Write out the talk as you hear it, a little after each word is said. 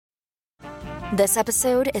This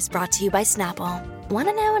episode is brought to you by Snapple. Want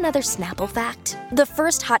to know another Snapple fact? The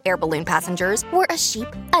first hot air balloon passengers were a sheep,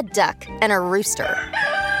 a duck, and a rooster.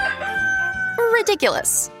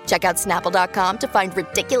 Ridiculous. Check out Snapple.com to find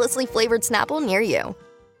ridiculously flavored Snapple near you.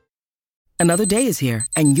 Another day is here,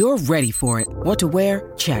 and you're ready for it. What to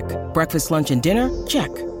wear? Check. Breakfast, lunch, and dinner? Check.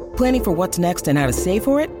 Planning for what's next and how to save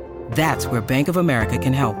for it? That's where Bank of America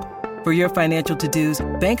can help. For your financial to-dos,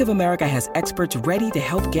 Bank of America has experts ready to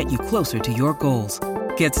help get you closer to your goals.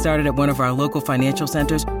 Get started at one of our local financial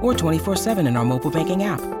centers or 24/7 in our mobile banking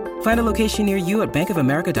app. Find a location near you at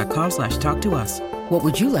bankofamerica.com/talktous. What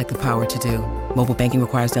would you like the power to do? Mobile banking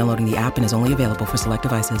requires downloading the app and is only available for select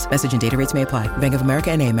devices. Message and data rates may apply. Bank of America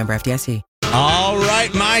N.A., member FDIC. All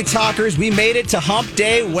right, my talkers, we made it to Hump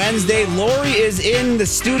Day Wednesday. Lori is in the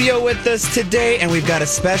studio with us today, and we've got a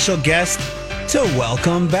special guest to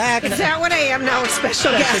welcome back. Is that what I am now, a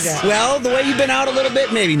special guest? Well, the way you've been out a little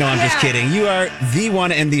bit, maybe. No, I'm just kidding. You are the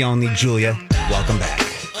one and the only Julia. Welcome back.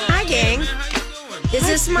 Hi, gang. Is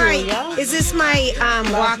this my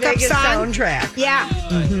walk-up song? Soundtrack. Yeah.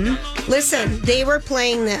 Mm-hmm. Listen, they were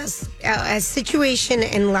playing this a situation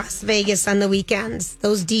in Las Vegas on the weekends.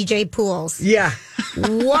 Those DJ pools. Yeah.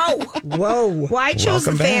 Whoa. Whoa. Well, I chose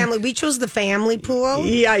Welcome the back. family. We chose the family pool.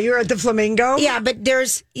 Yeah, you're at the Flamingo? Yeah, but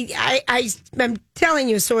I'm telling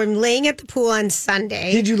you, so I'm laying at the pool on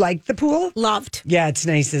Sunday. Did you like the pool? Loved. Yeah, it's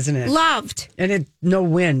nice, isn't it? Loved. And no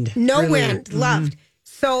wind. No really. wind. Mm-hmm. Loved.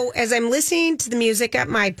 So as I'm listening to the music at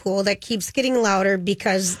my pool, that keeps getting louder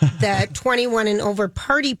because the 21 and over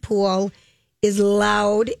party pool is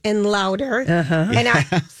loud and louder. Uh-huh.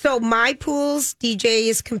 And so my pool's DJ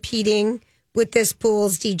is competing with this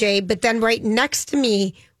pool's DJ, but then right next to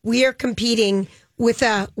me, we are competing with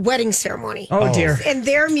a wedding ceremony. Oh, dear. And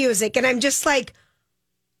their music. And I'm just like,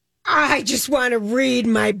 I just want to read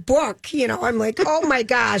my book. You know, I'm like, oh my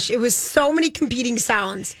gosh, it was so many competing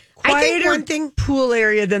sounds. I think one thing, pool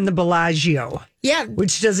area than the Bellagio. yeah,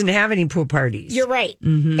 Which doesn't have any pool parties. you're right.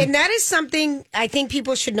 Mm-hmm. And that is something I think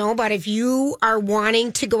people should know about. If you are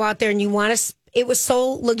wanting to go out there and you want to, it was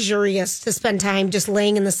so luxurious to spend time just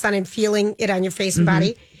laying in the sun and feeling it on your face and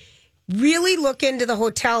body. Really look into the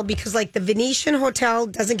hotel because, like, the Venetian Hotel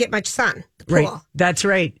doesn't get much sun. The pool. Right. That's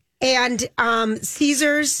right. And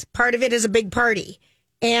Caesars, part of it is a big party.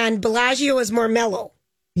 And Bellagio is more mellow.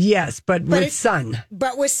 Yes, but with sun.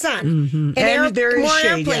 But with sun. Mm-hmm. And there is more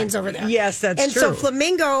shade, airplanes yeah. over there. Yes, that's and true. so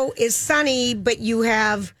Flamingo is sunny, but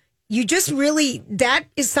that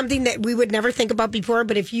is something that we would never think about before.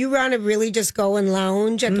 But if you want to really just go and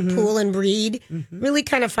lounge at the pool and read, really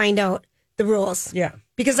kind of find out the rules. Yeah.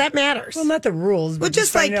 Because that matters. Well, not the rules, but just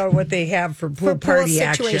just find like out what they have for pool for pool party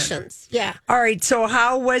situations. action. Yeah. All right, so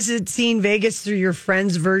how was it seeing Vegas through your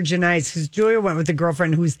friend's virgin eyes? Because Julia went with a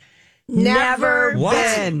girlfriend who's never What?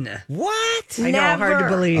 been. What? I know, hard to Never.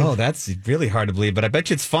 believe. Oh, that's really hard to believe, but I bet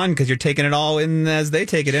you it's fun because you're taking it all in as they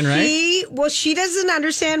take it in, right? She doesn't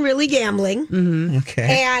understand really gambling.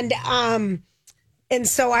 Okay. And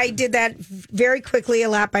so I did that very quickly, a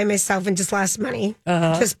lot by myself, and just lost money,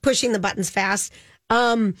 just pushing the buttons fast.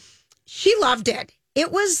 She loved it.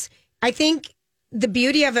 It was, I think, the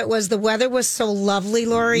beauty of it was the weather was so lovely,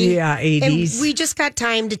 Lori. Yeah, 80s. And we just got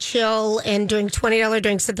time to chill and drink $20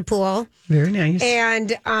 drinks at the pool Very nice.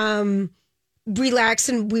 and relax.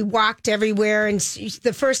 And we walked everywhere. And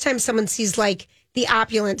the first time someone sees like the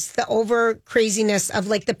opulence, the over craziness of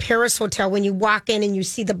like the Paris Hotel when you walk in and you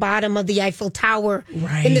see the bottom of the Eiffel Tower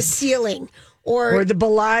in the ceiling. Or the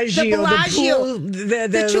Bellagio, the pool,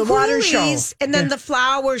 the water show. Chihuli's, and then the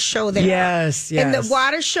flower show there. Yes. And the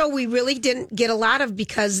water show we really didn't get a lot of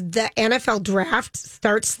because the NFL draft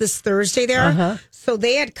starts this Thursday there. So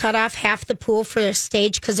they had cut off half the pool for their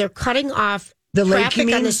stage because they're cutting off The lake, traffic you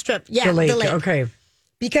mean? on the strip. Yeah, the lake. Okay.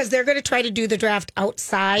 Because they're going to try to do the draft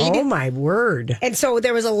outside. Oh, my word. And so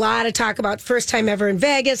there was a lot of talk about first time ever in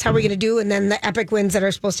Vegas, how we're going to do, and then the epic wins that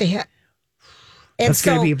are supposed to hit. And That's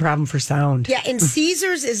going to be a problem for sound. Yeah, and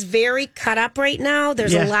Caesars is very cut up right now.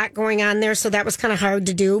 There's a lot going on there, so that was kind of hard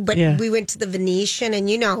to do. But we went to the Venetian, and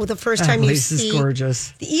the first time you place see is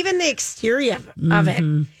gorgeous. even the exterior of it,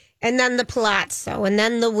 and then the Palazzo, and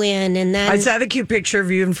then the Wynn, and then I saw the cute picture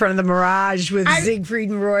of you in front of the Mirage with Siegfried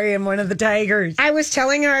and Roy and one of the tigers. I was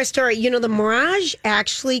telling her our story. The Mirage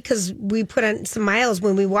actually, because we put on some miles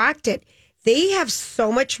when we walked it. They have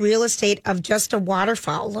so much real estate of just a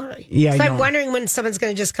waterfall, Lori. Yeah, so I I'm know. wondering when someone's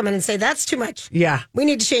going to just come in and say, that's too much. Yeah. We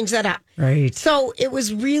need to change that up. Right. So it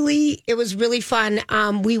was really fun.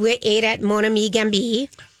 We ate at Mon Ami Gambi.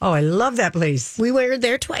 Oh, I love that place. We were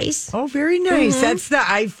there twice. Oh, very nice. That's the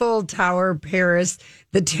Eiffel Tower, Paris.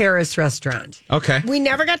 The Terrace restaurant. Okay. We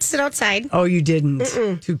never got to sit outside. Oh, you didn't.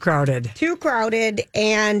 Too crowded. Too crowded,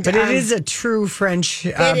 and But it is a true French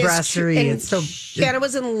brasserie. And It's so Shanna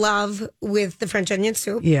was in love with the French onion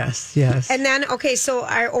soup. yes. And then, okay, so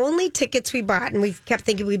our only tickets we bought, and we kept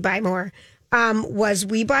thinking we'd buy more, was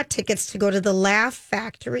we bought tickets to go to the Laugh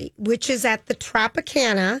Factory, which is at the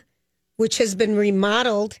Tropicana, which has been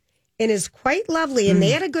remodeled and is quite lovely, and they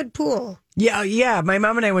had a good pool. Yeah. My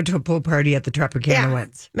mom and I went to a pool party at the Tropicana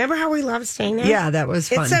once. Remember how we loved staying there? Yeah, that was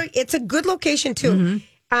fun. It's a good location too.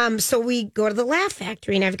 So we go to the Laugh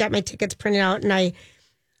Factory, and I've got my tickets printed out, and I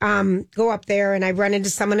go up there, and I run into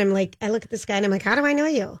someone. I'm like, I look at this guy, and I'm like, how do I know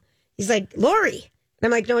you? He's like, Lori. And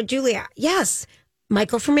I'm like, no, Julia. Yes,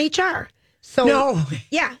 Michael from HR. So No.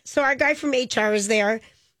 yeah. So our guy from HR is there,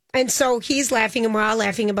 and so he's laughing, and we're all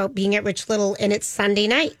laughing about being at Rich Little, and it's Sunday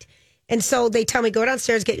night. And so they tell me, go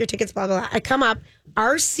downstairs, get your tickets, blah, blah, blah. I come up.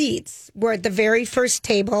 Our seats were at the very first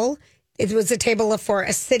table. It was a table for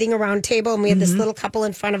a sitting around table. And we had this little couple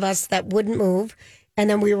in front of us that wouldn't move. And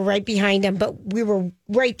then we were right behind them. But we were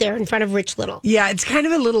right there in front of Rich Little. Yeah, it's kind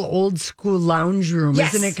of a little old school lounge room.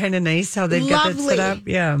 Yes. Isn't it kind of nice how they've got that Lovely. set up?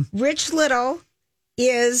 Yeah. Rich Little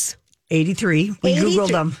is, 83. We 83.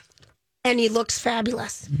 Googled them. and he looks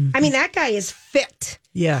fabulous. I mean, that guy is fit.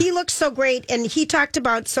 Yeah. He looks so great. And he talked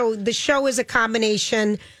about, so the show is a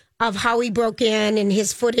combination of how he broke in and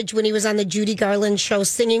his footage when he was on the Judy Garland show,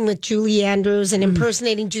 singing with Julie Andrews and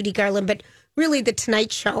impersonating Judy Garland. But really, the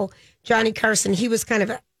Tonight Show, Johnny Carson, he was kind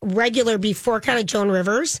of a regular before kind of Joan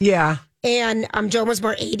Rivers. Yeah. And Joan was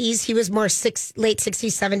more 80s. He was more late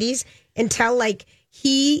 60s, 70s. Until like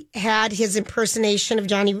he had his impersonation of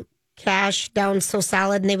Johnny Cash down so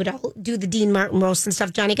solid, and they would all do the Dean Martin roast and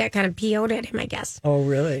stuff. Johnny got kind of PO'd at him, I guess. Oh,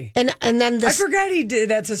 really? And then I forgot he did.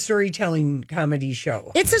 That's a storytelling comedy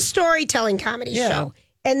show. It's a storytelling comedy show.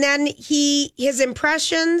 And then his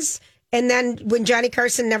impressions, and then when Johnny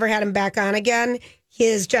Carson never had him back on again,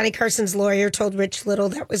 Johnny Carson's lawyer told Rich Little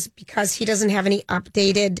that was because he doesn't have any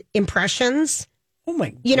updated impressions. Oh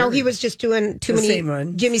my! You know, he was just doing too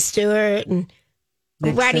many Jimmy Stewart and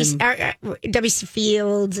W.C.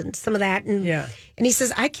 Fields and some of that. And he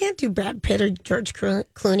says, I can't do Brad Pitt or George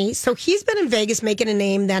Clooney. So he's been in Vegas making a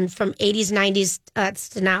name then from 80s, 90s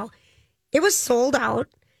to now. It was sold out.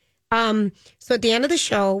 So at the end of the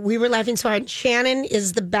show, we were laughing so hard. Shannon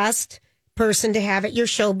is the best person to have at your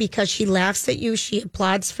show because she laughs at you. She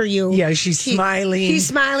applauds for you. Yeah, she's smiling. She's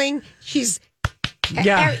smiling. She's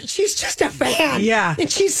just a fan. Yeah. And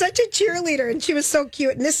she's such a cheerleader, and she was so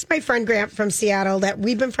cute. And this is my friend Grant from Seattle that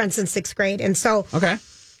we've been friends since 6th grade. And so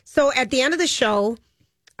at the end of the show,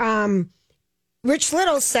 Rich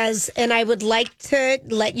Little says, and I would like to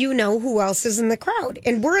let you know who else is in the crowd.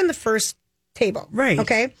 And we're in the first table. Right.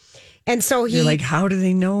 Okay. And so You're like, how do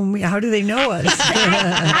they know me? How do they know us?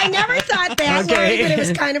 I never thought that, Lori, but it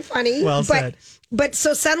was kind of funny. Well said. But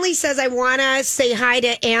so suddenly he says, I want to say hi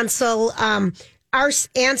to Ansel,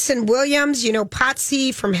 Anson Williams, you know,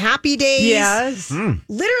 Potsy from Happy Days. Yes.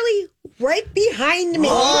 Literally right behind me.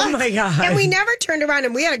 Oh, my God. And we never turned around,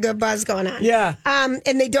 and we had a good buzz going on. Yeah.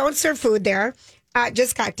 And they don't serve food there,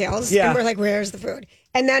 just cocktails. Yeah. And we're like, where's the food?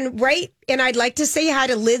 And then and I'd like to say hi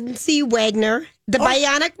to Lindsay Wagner, the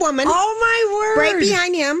Bionic Woman. Oh, my word. Right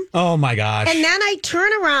behind him. Oh, my gosh. And then I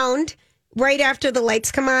turn around right after the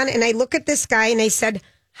lights come on, and I look at this guy, and I said,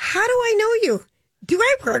 how do I know you? Do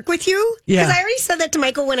I work with you? Yeah. Because I already said that to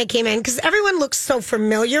Michael when I came in, because everyone looks so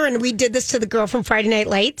familiar, and we did this to the girl from Friday Night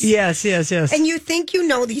Lights. Yes. And you think you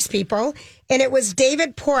know these people. And it was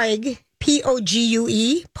David Pogue, Pogue,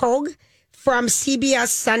 Pogue, from CBS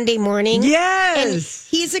Sunday Morning. Yes. And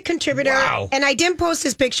he's a contributor. Wow. And I didn't post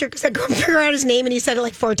his picture because I couldn't figure out his name, and he said it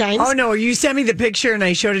like 4 times. Oh, no. You sent me the picture, and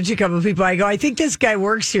I showed it to a couple of people. I go, I think this guy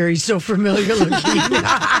works here. He's so familiar looking.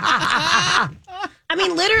 I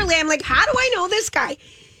mean, literally, I'm like, how do I know this guy?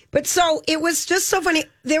 But so it was just so funny.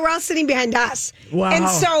 They were all sitting behind us. Wow. And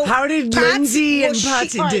so how did Lindsay and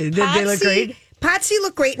Potsy do? Did they look great? Potsy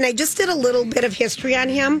looked great, and I just did a little bit of history on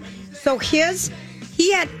him. So he had,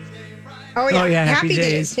 Happy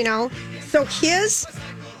Days, you know. So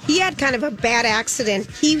he had kind of a bad accident.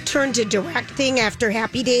 He turned to directing after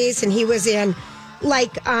Happy Days, and he was in,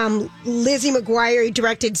 like, Lizzie McGuire. He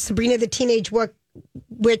directed Sabrina the Teenage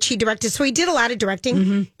Witch. He directed. So he did a lot of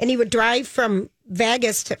directing, and he would drive from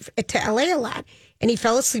Vegas to LA a lot. And he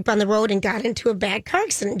fell asleep on the road and got into a bad car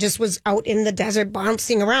accident and just was out in the desert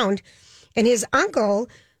bouncing around. And his uncle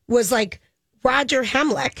was like Roger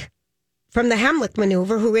Hemlick from the Heimlich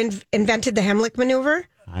maneuver, who invented the Heimlich maneuver.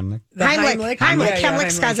 Heimlich.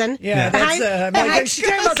 Heimlich's cousin. Yeah, The that's she's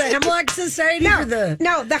talking about the Hemlock Society for the...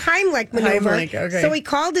 No, the Heimlich maneuver. Heimlich, okay. So he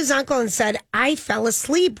called his uncle and said, I fell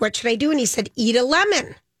asleep. What should I do? And he said, eat a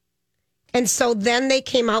lemon. And so then they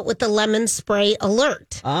came out with the lemon spray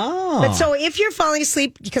alert. Oh. But so if you're falling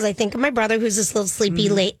asleep, because I think of my brother who's this little sleepy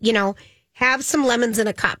late, have some lemons in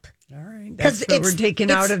a cup. All right. That's what we're taking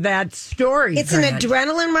out of that story. It's an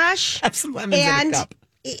adrenaline rush. Have some lemons in a cup.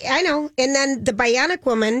 I know. And then the Bionic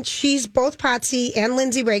Woman, she's both Potsy and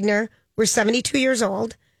Lindsay Wagner were 72 years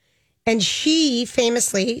old. And she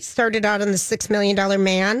famously started out on the $6 Million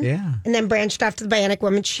Man. Yeah. And then branched off to the Bionic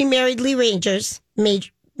Woman. She married Lee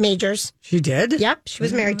Majors. She did? Yep. She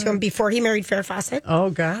was married to him before he married Farrah Fawcett. Oh,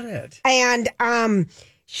 got it. And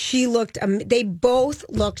she looked, they both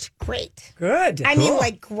looked great. Good. I mean,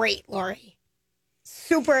 like great, Lori.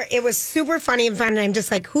 It was super funny and fun. And I'm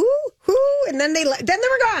just like, who? And then they were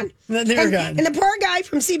gone. And the poor guy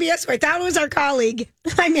from CBS, who I thought was our colleague,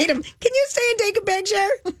 I made him, can you stay and take a picture?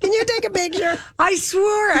 Can you take a picture? I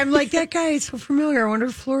swore. I'm like, that guy is so familiar. I wonder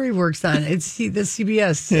if Flory works on it. It's the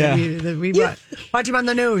CBS. Yeah. We watch him on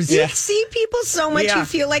the news. You see people so much, you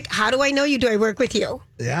feel like, how do I know you? Do I work with you?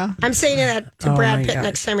 Yeah. I'm saying that to Brad Pitt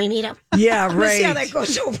next time we meet him. Yeah, right. We'll see how that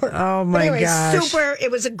goes over. Oh, my gosh.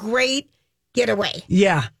 It was a great getaway.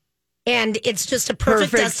 Yeah. And it's just a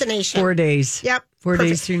perfect destination. 4 days. Yep. 4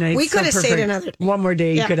 days, 2 nights. We could have stayed perfect. another day. One more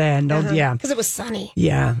day you could have handled. Yeah. Because it was sunny.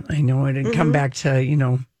 Yeah, I know. It didn't come back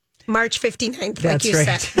to, March 59th, That's like you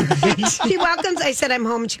right. said. She welcomes, I said, I'm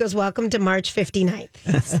home. And she goes, welcome to March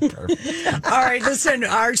 59th. All right, listen,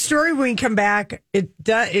 our story when we come back, it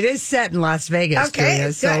is set in Las Vegas. Okay,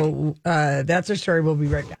 Julia, so that's our story. We'll be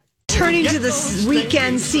right back. Turning to the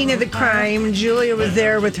weekend scene of the crime, Julia was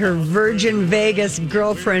there with her Virgin Vegas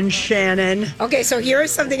girlfriend, Shannon. Okay, so here is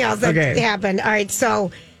something else that happened. All right,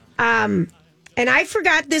 so, and I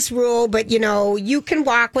forgot this rule, but you can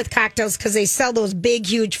walk with cocktails because they sell those big,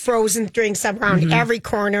 huge frozen drinks around every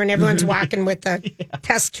corner, and everyone's walking with a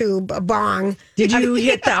test tube, a bong. Did you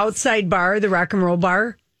hit the outside bar, the rock and roll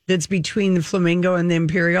bar that's between the Flamingo and the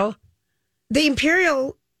Imperial? The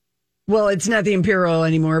Imperial. Well, it's not the Imperial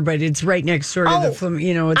anymore, but it's right next door to the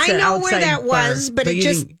Flamingo. It's I know where that was, but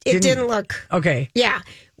it didn't look. Okay. Yeah.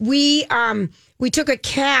 We took a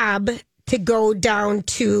cab to go down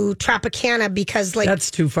to Tropicana because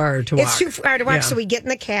that's too far to walk. It's too far to walk. Yeah. So we get in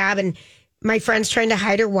the cab and my friend's trying to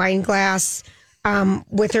hide her wine glass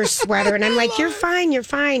with her sweater. And I'm like, you're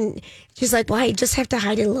fine. She's like, well, I just have to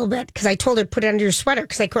hide it a little bit because I told her to put it under your sweater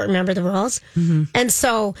because I couldn't remember the rules. Mm-hmm. And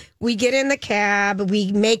so we get in the cab,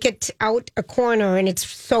 we make it out a corner and it's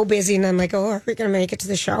so busy. And I'm like, oh, are we going to make it to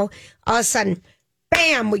the show? All of a sudden,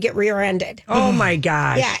 bam, we get rear-ended. Oh, my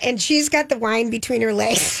gosh. Yeah, and she's got the wine between her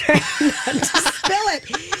legs trying not to spill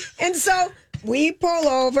it. And so we pull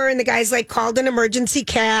over, and the guy's like called an emergency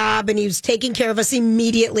cab, and he was taking care of us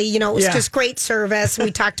immediately. It was just great service. And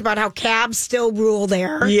we talked about how cabs still rule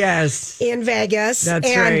there. Yes. In Vegas.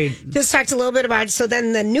 That's right. Just talked a little bit about it. So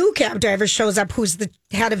then the new cab driver shows up, who's the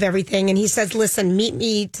head of everything, and he says, listen, meet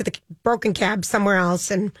me to the broken cab somewhere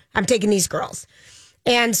else, and I'm taking these girls.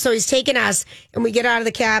 And so he's taking us, and we get out of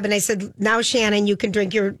the cab, and I said, now, Shannon, you can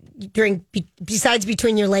drink your drink, besides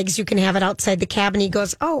between your legs, you can have it outside the cab. And he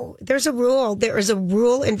goes, oh, there's a rule. There is a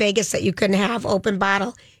rule in Vegas that you couldn't have open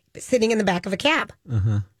bottle sitting in the back of a cab.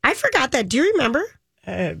 Uh-huh. I forgot that. Do you remember?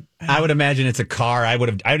 I would imagine it's a car. I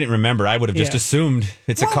didn't remember. I would have just assumed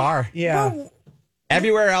it's a car. Yeah. Well,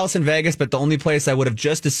 everywhere else in Vegas, but the only place I would have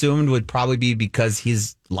just assumed would probably be because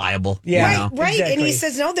he's liable. Yeah, right. Exactly. And he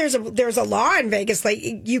says, no, there's a law in Vegas, like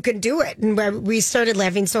you can do it. And we started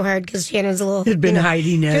laughing so hard because Shannon's a little had been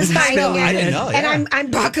hiding it, just hiding it. I didn't know, and I'm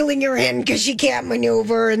buckling her in because she can't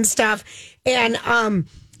maneuver and stuff. And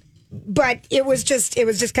but it was just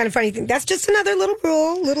kind of funny thing. That's just another little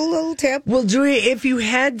rule, little tip. Well, Julia, if you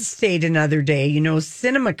had stayed another day,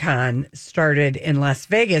 CinemaCon started in Las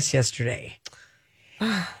Vegas yesterday.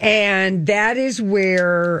 And that is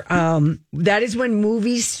where that is when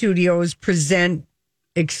movie studios present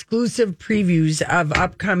exclusive previews of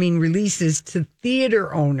upcoming releases to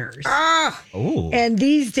theater owners. And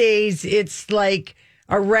these days it's like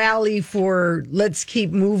a rally for let's keep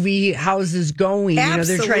movie houses going.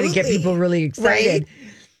 Absolutely. They're trying to get people really excited. Right.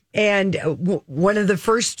 And one of the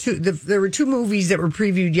first two, there were two movies that were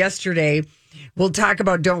previewed yesterday. We'll talk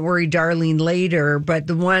about Don't Worry, Darling later, but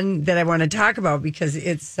the one that I want to talk about because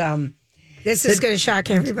it's... this is going to shock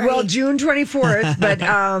everybody. Well, June 24th, but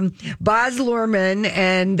Baz Luhrmann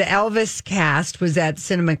and the Elvis cast was at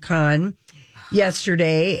CinemaCon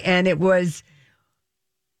yesterday, and it was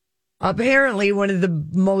apparently one of the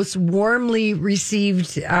most warmly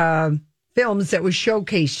received films that was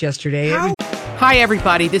showcased yesterday. Hi,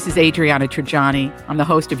 everybody. This is Adriana Trajani. I'm the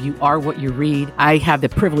host of You Are What You Read. I have the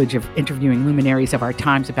privilege of interviewing luminaries of our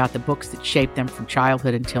times about the books that shaped them from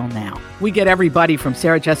childhood until now. We get everybody from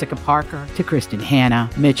Sarah Jessica Parker to Kristen Hanna,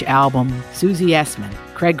 Mitch Albom, Susie Essman,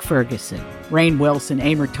 Craig Ferguson, Rainn Wilson,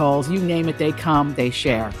 Amor Tolls, you name it, they come, they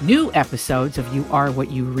share. New episodes of You Are What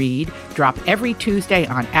You Read drop every Tuesday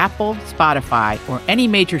on Apple, Spotify, or any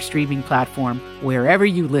major streaming platform wherever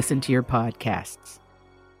you listen to your podcasts.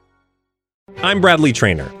 I'm Bradley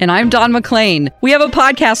Trainer. And I'm Don McClain. We have a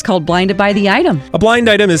podcast called Blinded by the Item. A blind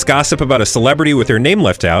item is gossip about a celebrity with their name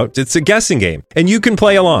left out. It's a guessing game, and you can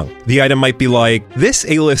play along. The item might be like, this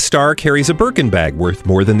A-list star carries a Birkin bag worth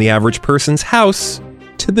more than the average person's house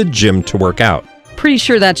to the gym to work out. Pretty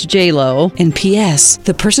sure that's J-Lo. And P.S.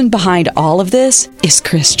 the person behind all of this is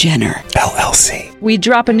Kris Jenner, LLC. We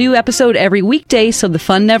drop a new episode every weekday so the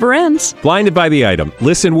fun never ends. Blinded by the Item.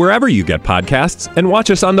 Listen wherever you get podcasts and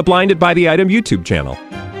watch us on the Blinded by the Item YouTube channel.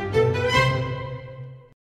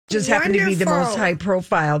 Just happened to be the most high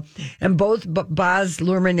profile. And both Baz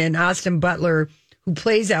Luhrmann and Austin Butler, who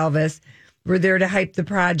plays Elvis, were there to hype the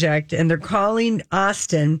project. And they're calling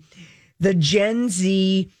Austin the Gen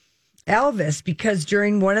Z Elvis because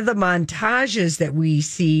during one of the montages that we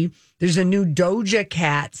see, there's a new Doja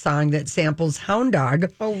Cat song that samples Hound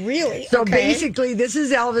Dog. Oh, really? So basically, this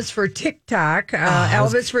is Elvis for TikTok,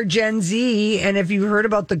 Elvis for Gen Z. And if you heard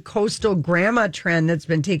about the coastal grandma trend that's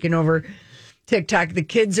been taking over TikTok, the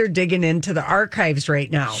kids are digging into the archives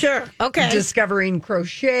right now. Sure. Okay. Discovering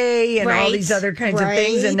crochet and all these other kinds of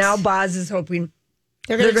things. And now Boz is hoping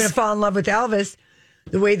they're going to fall in love with Elvis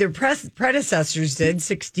the way their predecessors did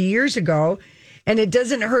 60 years ago. And it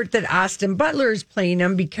doesn't hurt that Austin Butler is playing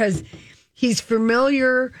him because he's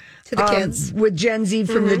familiar to the kids with Gen Z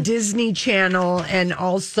from the Disney Channel and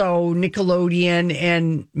also Nickelodeon.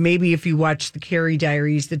 And maybe if you watch the Carrie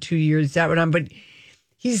Diaries, the 2 years that went on. But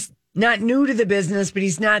he's not new to the business, but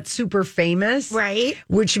he's not super famous. Right.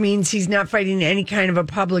 Which means he's not fighting any kind of a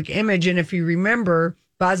public image. And if you remember,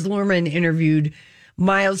 Baz Luhrmann interviewed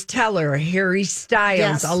Miles Teller, Harry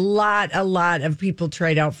Styles, a lot of people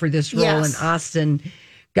tried out for this role, and Austin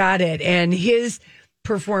got it. And his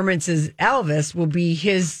performance as Elvis will be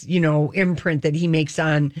his, imprint that he makes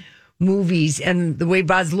on movies. And the way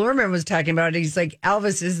Baz Luhrmann was talking about it, he's like,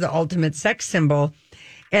 Elvis is the ultimate sex symbol.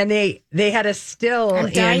 And they had a still. I'm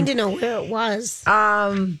dying to know where it was.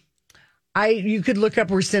 You could look up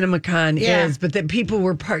where CinemaCon is, but that people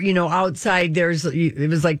were outside. It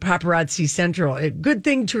was like Paparazzi Central. Good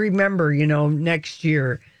thing to remember, next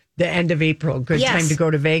year, the end of April, good time to go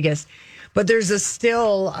to Vegas. But there's a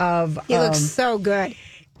still of. He looks so good.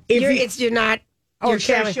 You're not. Oh,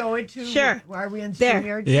 should I show it to? Sure. Are we in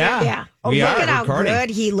there? Yeah. Oh, look at how good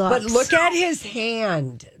he looks. But look at his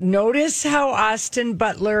hand. Notice how Austin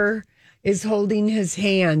Butler is holding his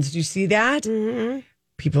hands. Do you see that? Mm-hmm.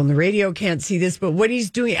 People in the radio can't see this, but what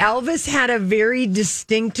he's doing, Elvis had a very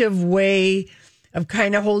distinctive way of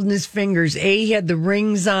kind of holding his fingers. He had the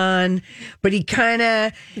rings on, but he kind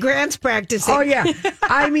of... Grant's practicing. Oh, yeah.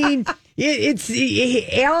 I mean, it's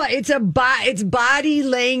body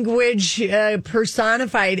language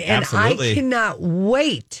personified, and Absolutely. I cannot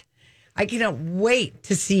wait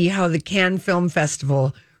to see how the Cannes Film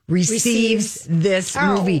Festival receives this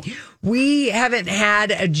movie. We haven't had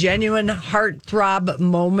a genuine heartthrob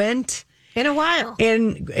moment in a while.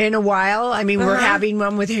 In a while. I mean, we're having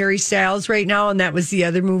one with Harry Styles right now, and that was the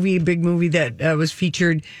other movie, big movie that was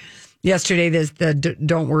featured yesterday. There's the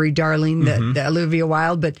Don't Worry, Darling, the Olivia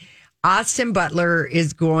Wilde. But Austin Butler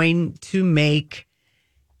is going to make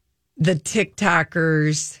the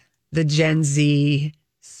TikTokers, the Gen Z,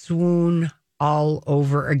 swoon all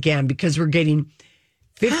over again because we're getting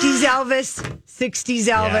 50s Elvis, 60s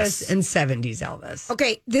Elvis, and 70s Elvis.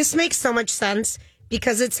 Okay, this makes so much sense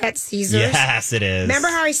because it's at Caesars. Yes, it is. Remember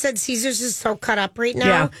how I said Caesars is so cut up right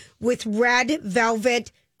now with red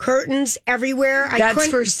velvet curtains everywhere? That's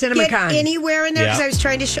for CinemaCon. Get anywhere in there because I was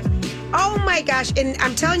trying to show. Oh my gosh! And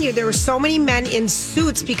I'm telling you, there were so many men in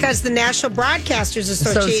suits because the National Broadcasters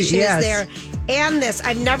Association is there. And this,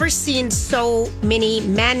 I've never seen so many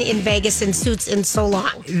men in Vegas in suits in so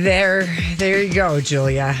long. There you go,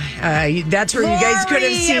 Julia. That's where you guys could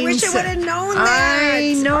have seen. I wish I would have known that.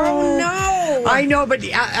 I know. Oh, no. I know, but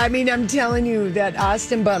I mean, I'm telling you that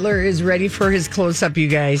Austin Butler is ready for his close-up, you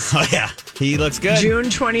guys. Oh, yeah. He looks good. June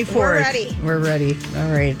 24th. We're ready.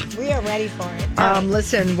 All right. We are ready for it.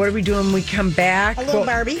 Listen, what are we doing when we come back? A little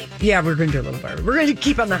Barbie? Yeah, we're going to do a little Barbie. We're going to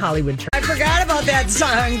keep on the Hollywood track. I forgot about that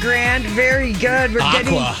song, Grant. Very good. We're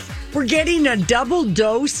Aqua. We're getting a double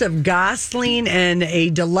dose of Gosling and a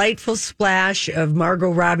delightful splash of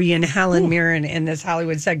Margot Robbie and Helen Mirren in this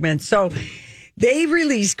Hollywood segment. So they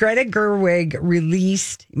released, Greta Gerwig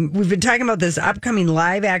released, we've been talking about this upcoming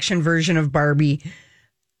live action version of Barbie.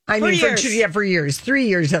 For years, 3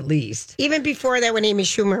 years at least. Even before that, when Amy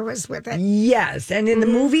Schumer was with it. Yes. And then the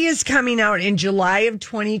movie is coming out in July of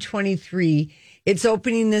 2023. It's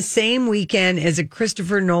opening the same weekend as a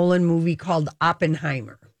Christopher Nolan movie called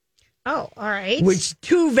Oppenheimer. Oh, all right. Which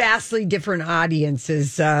two vastly different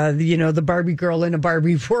audiences, the Barbie girl in a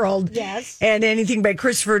Barbie world. Yes. And anything by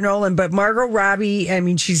Christopher Nolan. But Margot Robbie, I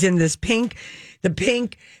mean, she's in this pink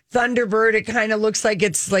Thunderbird. It kind of looks like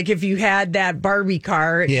it's like if you had that Barbie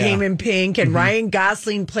car, it came in pink, and Ryan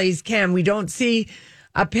Gosling plays Ken. We don't see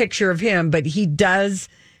a picture of him, but he does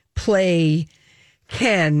play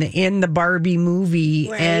Ken in the Barbie movie.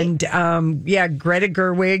 Right. And Greta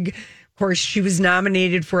Gerwig, of course, she was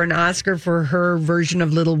nominated for an Oscar for her version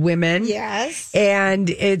of Little Women. Yes. And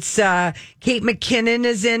it's Kate McKinnon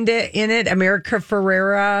is in it, America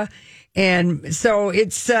Ferrera. And so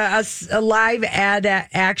it's a live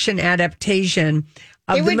action adaptation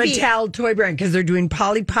of the Mattel toy brand because they're doing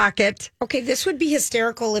Polly Pocket. Okay, this would be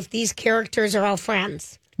hysterical if these characters are all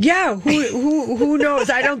friends. Yeah, who knows?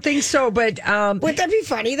 I don't think so, but would that be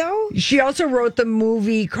funny though? She also co-wrote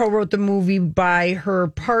the movie by her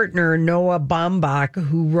partner Noah Baumbach,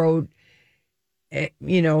 who wrote,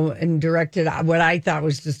 and directed what I thought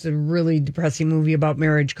was just a really depressing movie about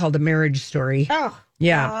marriage called A Marriage Story. Oh.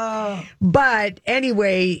 Yeah. Oh. But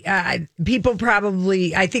anyway, people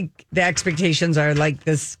probably, I think the expectations are like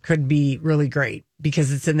this could be really great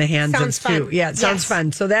because it's in the hands of two. Yeah, it sounds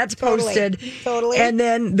fun. So that's posted. Totally. And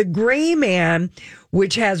then The Gray Man,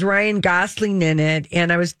 which has Ryan Gosling in it.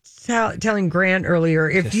 And I was telling Grant earlier,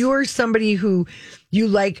 if you are somebody who you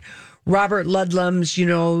like Robert Ludlum's,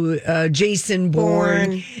 Jason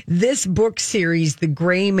Bourne. This book series, The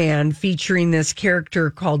Gray Man, featuring this character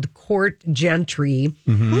called Court Gentry.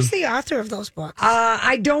 Mm-hmm. Who's the author of those books?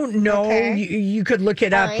 I don't know. Okay. You could look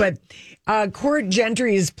it up, but Court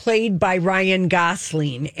Gentry is played by Ryan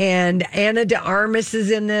Gosling, and Anna de Armas is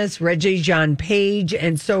in this, Regé-Jean Page,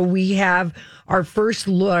 and so we have our first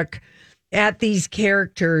look at these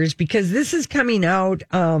characters because this is coming out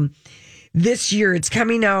this year. It's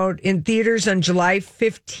coming out in theaters on July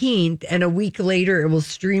 15th, and a week later it will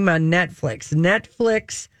stream on Netflix.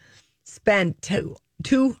 Netflix spent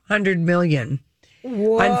 $200 million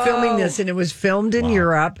on filming this, and it was filmed in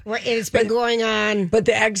Europe. Right, it's been going on. But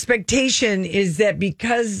the expectation is that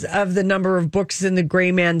because of the number of books in the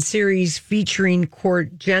Gray Man series featuring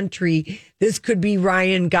Court Gentry, this could be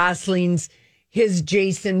Ryan Gosling's his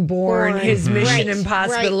Jason Bourne, his Mission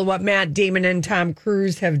Impossible, what Matt Damon and Tom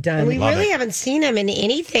Cruise have done. And we really haven't seen him in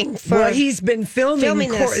anything. He's been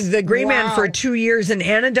filming The Gray Man for 2 years, and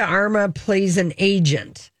Anna de Armas plays an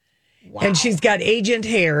agent. Wow. And she's got agent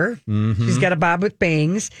hair. Mm-hmm. She's got a bob with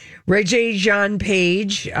bangs. Regé-Jean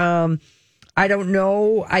Page. I don't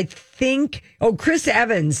know. I think, Chris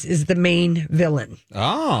Evans is the main villain.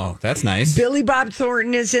 Oh, that's nice. Billy Bob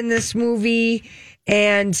Thornton is in this movie.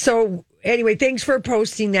 And so... Anyway, thanks for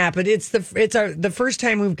posting that. But it's the first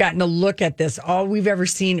time we've gotten a look at this. All we've ever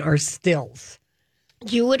seen are stills.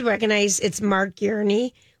 You would recognize it's Mark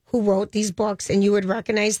Gurney who wrote these books, and you would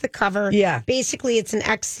recognize the cover. Yeah. Basically, it's an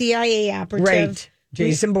ex-CIA operative. Right.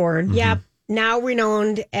 Jason Bourne. Yep. Now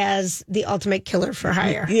renowned as the ultimate killer for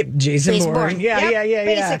hire. Yep. Jason Bourne. Yeah.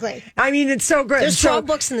 Basically. I mean, it's so good. There's 12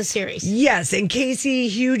 books in the series. Yes. And Casey,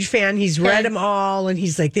 huge fan. He's read them all, and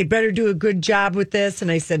he's like, they better do a good job with this.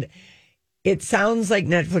 And I said... It sounds like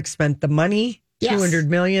Netflix spent the money, $200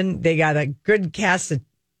 million. They got a good cast of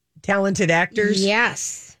talented actors.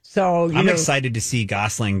 Yes. So I'm excited to see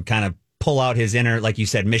Gosling kind of pull out his inner, like you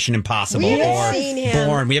said, Mission Impossible or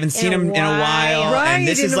Bourne. We haven't seen him in a while, and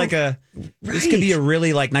this is this could be a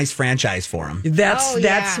really nice franchise for him.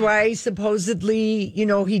 That's why supposedly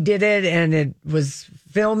he did it, and it was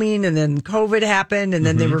filming, and then COVID happened, and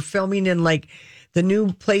then they were filming in the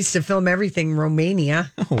new place to film everything,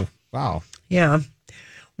 Romania. Oh wow. Yeah.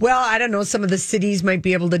 Well, I don't know. Some of the cities might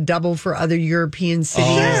be able to double for other European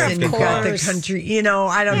cities. And you've got the country,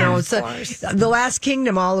 I don't know. So The Last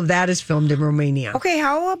Kingdom, all of that is filmed in Romania. Okay,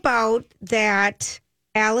 how about that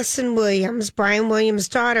Allison Williams, Brian Williams'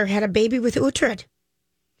 daughter, had a baby with Uhtred?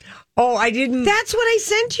 Oh, I didn't. That's what I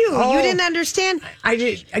sent you. Oh, you didn't understand. I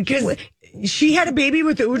did. Because she had a baby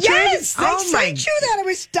with Uhtred? Yes, I sent you that. I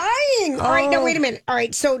was dying. All right, now wait a minute. All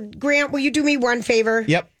right, so Grant, will you do me one favor?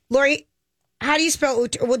 Yep. Lori, How do you spell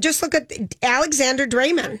Uhtred? Well, just look at Alexander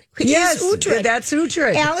Draymond. Yes, Uhtred. that's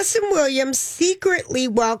Uhtred. Allison Williams secretly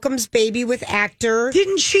welcomes baby with actor.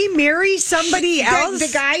 Didn't she marry somebody else?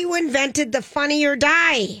 The guy who invented the Funny or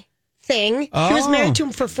Die thing. Oh. She was married to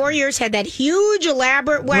him for 4 years, had that huge,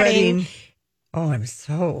 elaborate wedding. Oh, I'm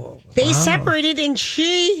so... They separated, and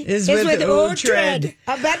she is with Uhtred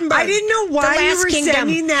of Bettenberg. I didn't know why you were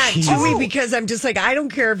sending that to me, Oh. because I'm just like, I don't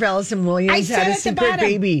care if Allison Williams I had a said at the secret bottom,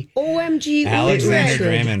 baby. OMG, Alexander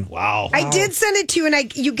Uhtred. Draymond. Wow. I did send it to you,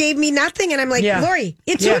 and you gave me nothing, and I'm like, Yeah. Lori,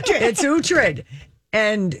 it's Uhtred. It's Uhtred.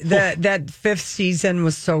 And that 5th season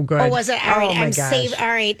was so good. Oh, was it? All right, oh my I'm gosh. saved.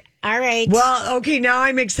 All right. Well, okay, now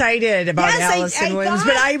I'm excited about Yes, Allison I Williams. thought-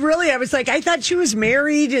 But I was like, I thought she was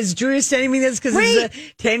married. Is Julia sending me this because it's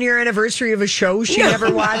the 10-year anniversary of a show she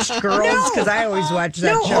never watched, Girls? Because I always watch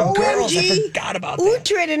that show. Girls, I OMG, forgot about that.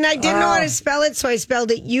 Uhtred, and I didn't know how to spell it, so I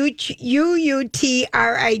spelled it Uutrid.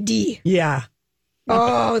 Yeah.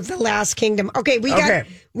 Oh, The Last Kingdom. Okay, we got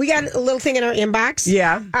a little thing in our inbox.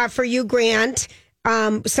 Yeah. For you, Grant.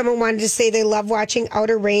 Someone wanted to say they love watching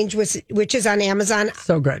Outer Range, which is on Amazon.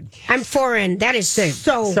 So good. I'm foreign. That is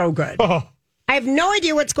so good. I have no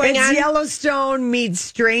idea what's going It's on. Yellowstone meets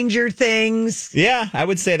Stranger Things. Yeah, I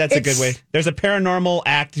would say that's a good way. There's a paranormal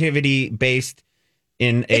activity based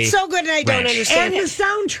in a. It's so good, and I don't understand And it. the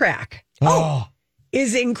soundtrack.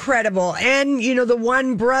 Is incredible. And, the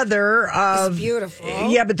one brother of... It's beautiful.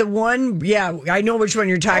 Yeah, but I know which one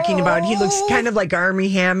you're talking about. He looks kind of like Armie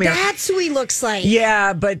Hammer. That's who he looks like.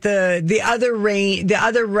 Yeah, but the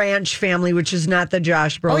other ranch family, which is not the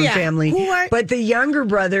Josh Brolin family, but the younger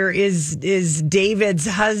brother is David's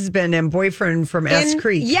husband and boyfriend from S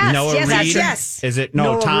Creek. Yes, Noah Reed? yes. Is it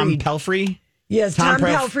Noah Tom Reed. Pelfrey? Yes, Tom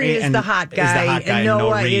Pelfrey is the hot guy, and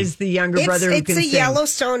Noah is the younger brother who can It's a sing.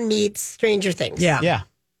 Yellowstone meets Stranger Things. Yeah. Yeah.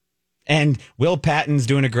 And Will Patton's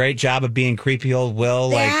doing a great job of being creepy old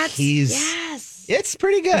Will. It's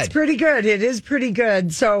pretty good. It's pretty good. It is pretty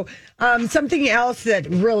good. So, something else that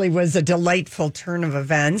really was a delightful turn of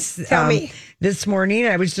events. Tell me. This morning,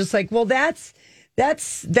 I was just like, well, that's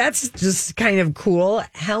just kind of cool.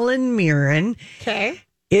 Helen Mirren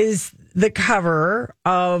is the cover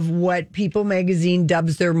of what People magazine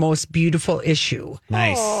dubs their most beautiful issue.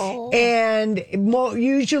 Nice. And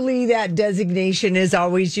usually that designation is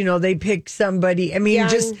always, they pick somebody,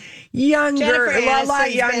 just younger, a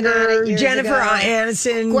lot younger, Jennifer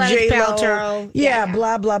Aniston, Gwyneth J-Lo. Paltrow.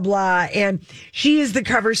 Blah, blah, blah. And she is the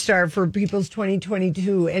cover star for People's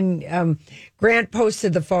 2022. And Grant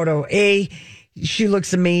posted the photo. She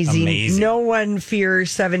looks amazing. No one fears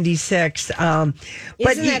 76. Isn't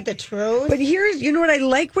that the truth? But here's, what I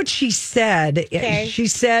like what she said. Okay. She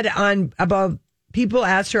said about people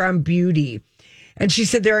asked her on beauty. And she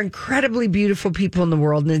said there are incredibly beautiful people in the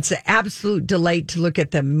world, and it's an absolute delight to look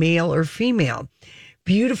at them, male or female.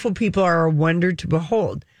 Beautiful people are a wonder to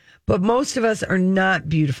behold. But most of us are not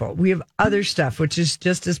beautiful. We have other stuff, which is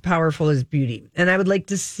just as powerful as beauty. And I would like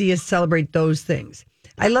to see us celebrate those things.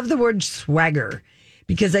 I love the word swagger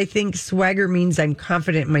because I think swagger means I'm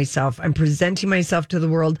confident in myself. I'm presenting myself to the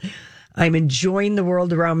world. I'm enjoying the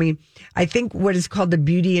world around me. I think what is called the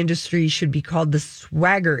beauty industry should be called the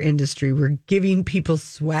swagger industry. We're giving people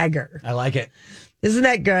swagger. I like it. Isn't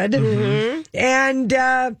that good? Mm-hmm.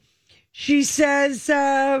 And she says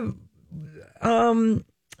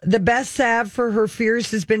the best salve for her fears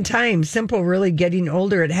has been time. Simple, really, getting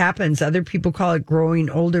older. It happens. Other people call it growing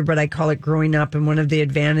older, but I call it growing up. And one of the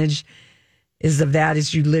advantages of that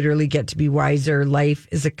is you literally get to be wiser. Life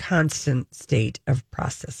is a constant state of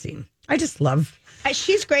processing. I just love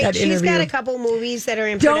she's great. that She's interview. got a couple movies that are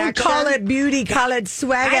in Don't production. call it beauty, call it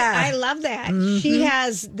swagger. I love that. She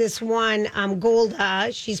has this one,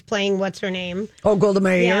 Golda. She's playing, what's her name? Oh, Golda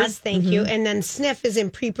Meir. Yes, thank you. And then Sniff is in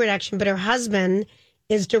pre-production, but her husband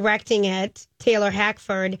is directing it, Taylor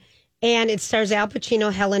Hackford, and it stars Al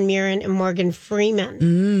Pacino, Helen Mirren, and Morgan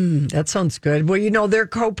Freeman. That sounds good. Well, they're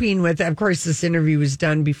coping with, of course, this interview was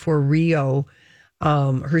done before Rio.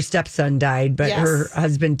 Her stepson died, but her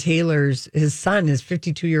husband Taylor's, his son, his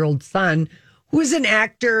 52-year-old son, who is an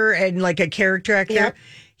actor and like a character actor,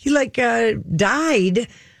 he died.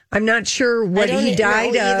 I'm not sure what he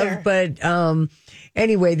died of, but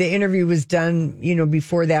anyway, the interview was done,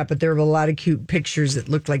 before that, but there were a lot of cute pictures that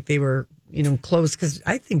looked like they were, close, because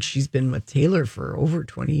I think she's been with Taylor for over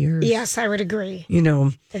 20 years. Yes, I would agree.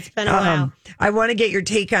 It's been a while. I want to get your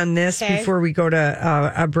take on this before we go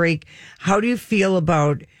to a break. How do you feel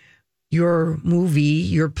about your movie,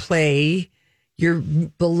 your play, your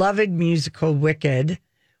beloved musical Wicked,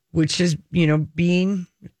 which is, being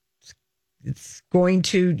it's going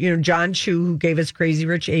to, John Chu, who gave us Crazy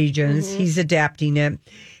Rich Asians, he's adapting it.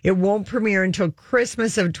 It won't premiere until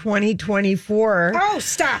Christmas of 2024. Oh,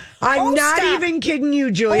 stop. I'm not even kidding you,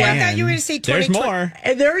 Julia. Oh, I thought you were going to say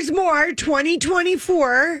 2024. There's more,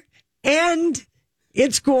 2024. And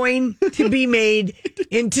it's going to be made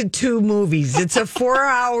into 2 movies. It's a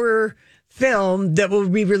 4-hour film that will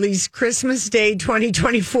be released Christmas Day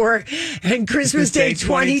 2024 and Christmas Day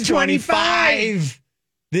 2025.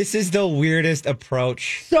 This is the weirdest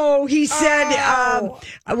approach. So he said,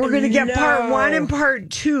 we're going to get part 1 and part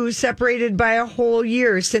 2 separated by a whole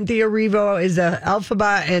year. Cynthia Erivo is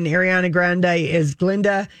Elphaba and Ariana Grande is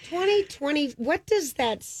Glinda. 2020. What does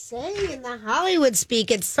that say in the Hollywood speak?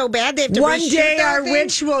 It's so bad they have to One reshoot day that our thing.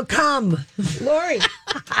 witch will come. Lori.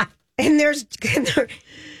 And there's...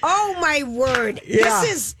 Oh, my word. Yeah.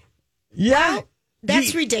 This is... Yeah. Well,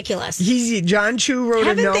 that's ridiculous. John Chu wrote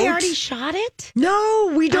a note. Haven't they already shot it?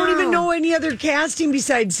 No, we don't even know any other casting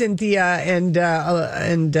besides Cynthia and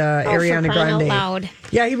Ariana Grande. Loud.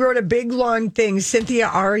 Yeah, he wrote a big long thing. Cynthia,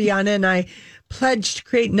 Ariana, and I pledged to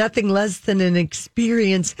create nothing less than an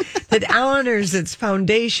experience that honors its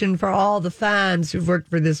foundation for all the fans who've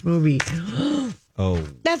worked for this movie. Oh.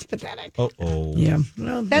 That's pathetic. Oh. Yeah.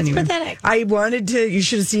 Well, That's pathetic. You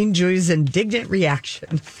should have seen Julia's indignant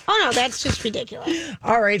reaction. Oh, no, that's just ridiculous.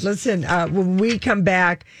 All right, listen, when we come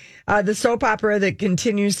back, the soap opera that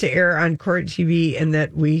continues to air on Court TV and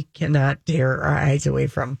that we cannot tear our eyes away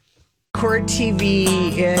from. Court TV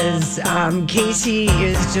is, Casey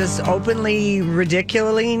is just openly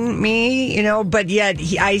ridiculing me, but yet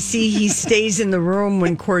I see he stays in the room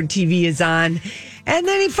when Court TV is on. And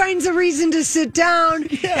then he finds a reason to sit down.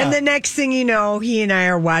 Yeah. And the next thing you know, he and I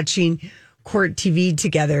are watching Court TV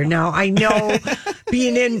together. Now, I know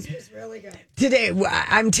being in today,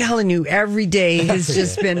 I'm telling you, every day has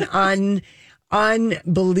just been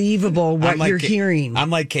unbelievable what you're hearing. I'm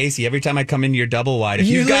like Casey. Every time I come into your double wide, if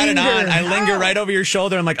you've got it on, I linger right over your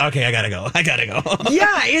shoulder. I'm like, okay, I gotta go. Yeah,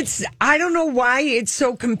 I don't know why it's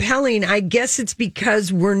so compelling. I guess it's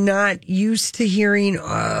because we're not used to hearing,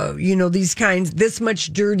 this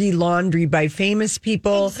much dirty laundry by famous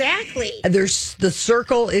people. Exactly. The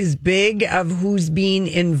circle is big of who's being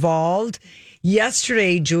involved.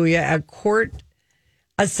 Yesterday, Julia, at court,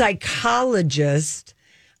 a psychologist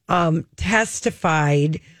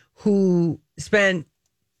testified who spent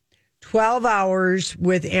 12 hours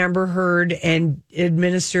with Amber Heard and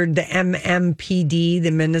administered the MMPD,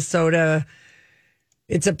 the Minnesota.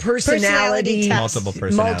 It's a personality test. Multiple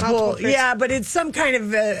personality. Yeah, but it's some kind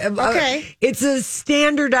of okay. It's a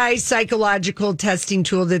standardized psychological testing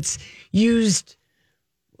tool that's used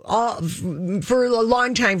for a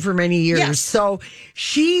long time, for many years. Yes. So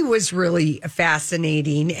she was really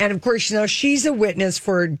fascinating. And of course, she's a witness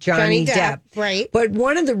for Johnny Depp. Right. But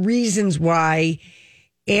one of the reasons why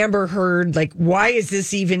Amber Heard, why is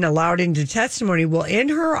this even allowed into testimony? Well, in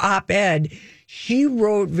her op-ed, she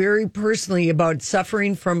wrote very personally about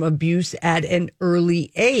suffering from abuse at an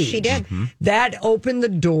early age. She did. Mm-hmm. That opened the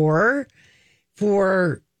door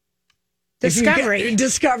for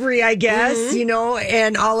discovery, I guess,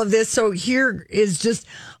 and all of this. So here is just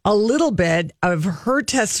a little bit of her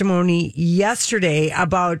testimony yesterday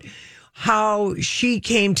about how she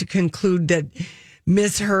came to conclude that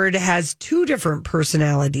Miss Heard has 2 different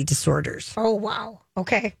personality disorders. Oh, wow.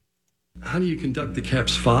 Okay. How do you conduct the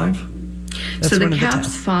CAPS 5? So the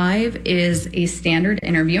CAPS 5 is a standard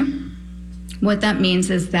interview. What that means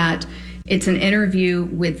is that it's an interview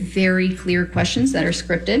with very clear questions that are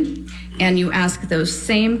scripted, and you ask those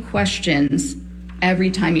same questions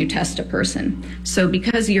every time you test a person. So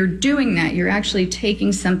because you're doing that, you're actually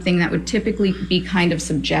taking something that would typically be kind of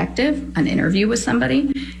subjective, an interview with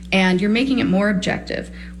somebody, and you're making it more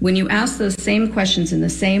objective. When you ask those same questions in the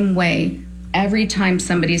same way every time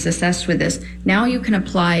somebody's assessed with this, now you can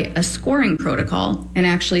apply a scoring protocol and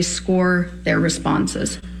actually score their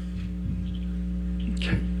responses.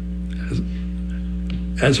 Okay.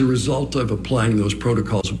 As a result of applying those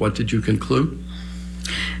protocols, what did you conclude?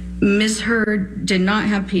 Ms. Heard did not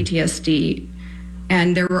have PTSD,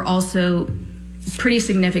 and there were also pretty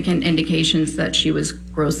significant indications that she was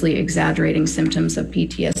grossly exaggerating symptoms of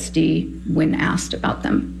PTSD when asked about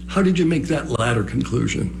them. How did you make that latter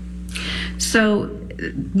conclusion? So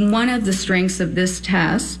one of the strengths of this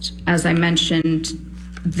test, as I mentioned,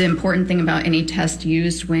 the important thing about any test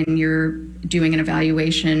used when you're doing an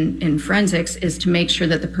evaluation in forensics is to make sure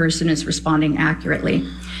that the person is responding accurately.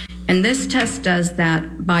 And this test does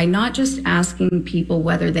that by not just asking people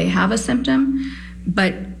whether they have a symptom,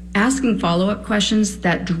 but asking follow-up questions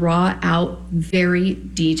that draw out very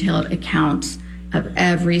detailed accounts of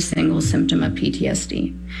every single symptom of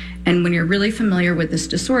PTSD. And when you're really familiar with this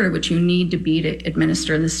disorder, which you need to be to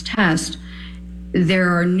administer this test, there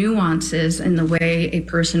are nuances in the way a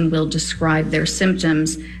person will describe their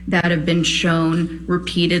symptoms that have been shown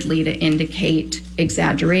repeatedly to indicate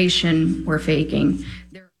exaggeration or faking.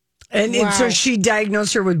 And so she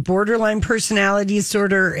diagnosed her with borderline personality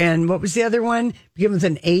disorder, and what was the other one? Begin with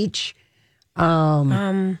an H.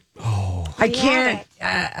 I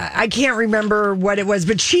can't remember what it was,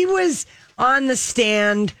 but she was on the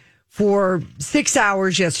stand for 6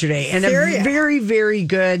 hours yesterday, and a very, very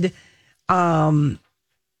good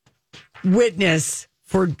witness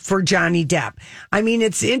for Johnny Depp. I mean,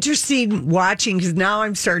 it's interesting watching because now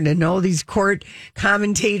I'm starting to know these court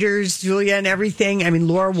commentators, Julia, and everything. I mean,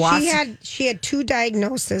 Laura Watson. She had 2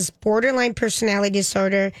 diagnoses: borderline personality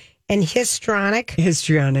disorder and histrionic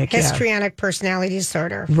personality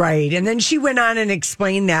disorder. Right. And then she went on and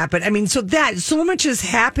explained that. But I mean, so much is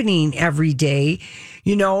happening every day,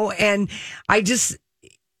 and I just,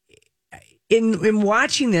 in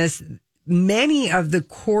watching this, many of the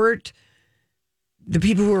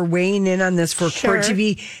people who are weighing in on this for Court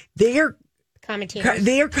TV, they are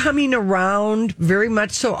coming around very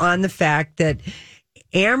much so on the fact that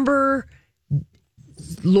Amber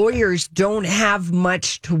lawyers don't have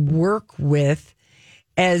much to work with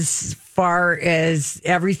as far as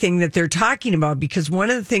everything that they're talking about, because one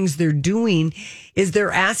of the things they're doing is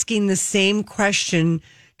they're asking the same question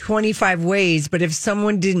 25 ways, but if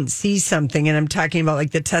someone didn't see something, and I'm talking about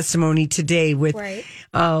like the testimony today with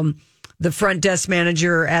the front desk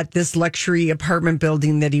manager at this luxury apartment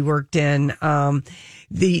building that he worked in,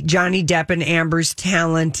 the Johnny Depp and Amber's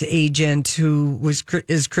talent agent, who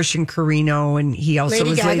is Christian Carino, and he also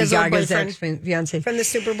was Lady Gaga's ex-fiance from the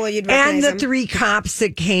Super Bowl. You'd recognize and the 3 cops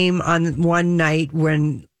that came on one night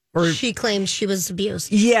when she claimed she was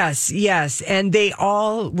abused. Yes, and they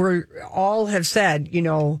all have said,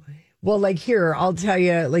 well, like here, I'll tell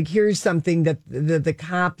you, like here's something that the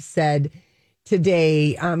cop said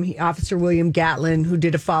today. Officer William Gatlin, who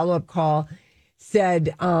did a follow-up call,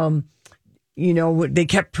 said, they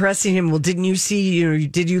kept pressing him. Well, didn't you see,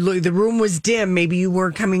 did you look? The room was dim. Maybe you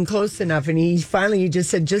weren't coming close enough. And he just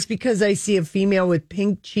said, just because I see a female with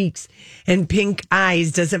pink cheeks and pink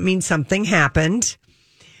eyes doesn't mean something happened.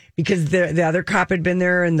 Because the other cop had been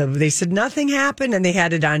there and they said nothing happened, and they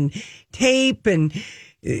had it on tape and,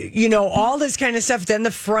 all this kind of stuff. Then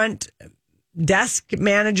the front desk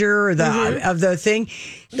manager or of the thing,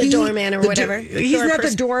 the doorman or whatever. He's not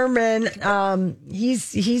the doorman.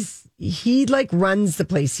 He like runs the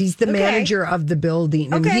place. He's the manager of the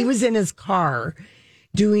building. And he was in his car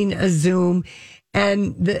doing a Zoom.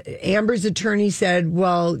 And Amber's attorney said,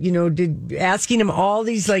 well, asking him all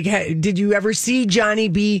these, like, did you ever see Johnny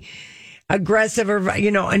be aggressive or,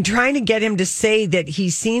 and trying to get him to say that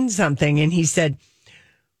he's seen something. And he said,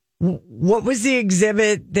 what was the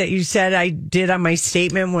exhibit that you said I did on my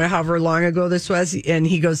statement, however long ago this was? And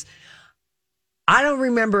he goes, I don't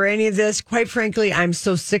remember any of this. Quite frankly, I'm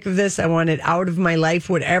so sick of this. I want it out of my life.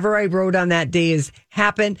 Whatever I wrote on that day has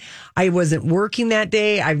happened. I wasn't working that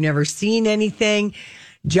day. I've never seen anything.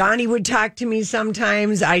 Johnny would talk to me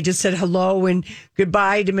sometimes. I just said hello and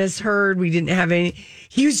goodbye to Miss Heard. We didn't have any.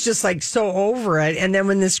 He was just like so over it. And then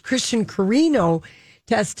when this Christian Carino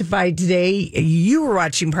testified today, you were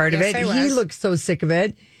watching part of it. He looked so sick of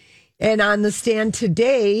it. And on the stand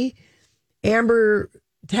today, Amber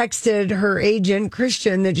texted her agent,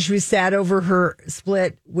 Christian, that she was sad over her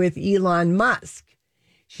split with Elon Musk.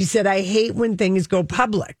 She said, I hate when things go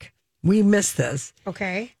public. We miss this.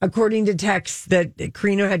 Okay. According to texts that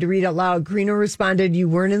Carino had to read out loud, Carino responded, you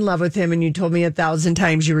weren't in love with him and you told me 1,000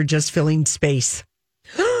 times you were just filling space.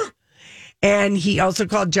 And he also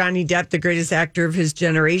called Johnny Depp the greatest actor of his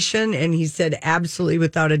generation. And he said, absolutely,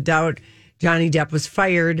 without a doubt, Johnny Depp was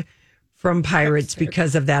fired from Pirates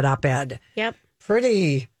because of that op-ed. Yep.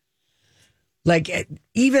 Pretty, like,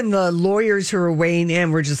 even the lawyers who were weighing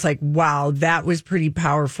in were just like, wow, that was pretty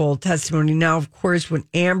powerful testimony. Now, of course, when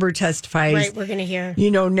Amber testifies, right, we're going to hear,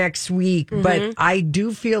 next week. Mm-hmm. But I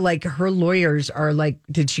do feel like her lawyers are like,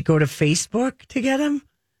 did she go to Facebook to get him?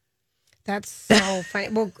 That's so funny.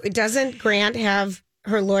 Well, doesn't Grant have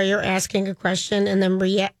her lawyer asking a question and then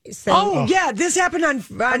saying, "Oh yeah, this happened on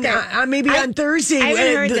Thursday." I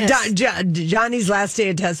haven't heard this. Johnny's last day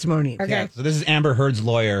of testimony. Okay, yeah, so this is Amber Heard's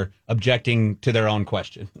lawyer objecting to their own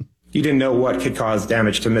question. You didn't know what could cause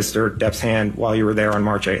damage to Mr. Depp's hand while you were there on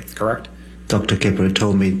March 8th, correct? Dr. Kipper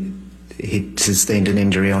told me he sustained an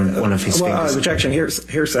injury on one of his fingers. Objection,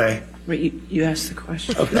 hearsay. Wait, you asked the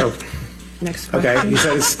question. Okay. Next question. Okay, he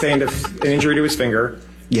said he sustained an injury to his finger.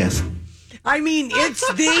 Yes. I mean,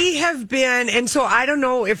 they have been, and so I don't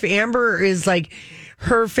know if Amber is like,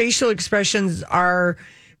 her facial expressions are,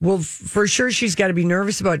 well, for sure she's got to be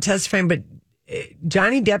nervous about testifying, but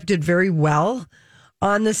Johnny Depp did very well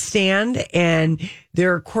on the stand, and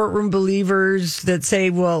there are courtroom believers that say,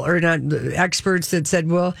 well, or not, experts that said,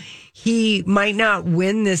 well, he might not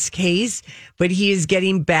win this case, but he is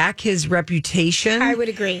getting back his reputation. I would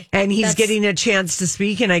agree. And he's getting a chance to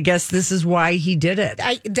speak, and I guess this is why he did it.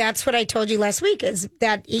 That's what I told you last week, is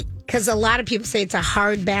that because a lot of people say it's a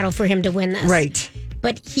hard battle for him to win this. Right.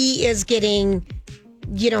 But he is getting,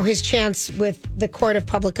 his chance with the court of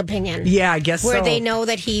public opinion. Yeah, I guess where so. they know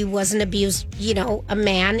that he wasn't abused, a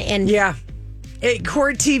man. And yeah.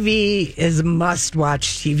 Court TV is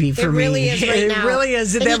must-watch TV for me. It really is right now. It really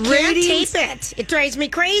is. And the you can't tape it. It drives me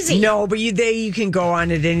crazy. No, but you can go on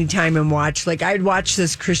at any time and watch. Like, I'd watch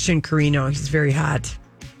this Christian Carino. He's very hot.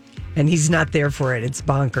 And he's not there for it. It's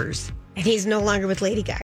bonkers. And he's no longer with Lady Gaga.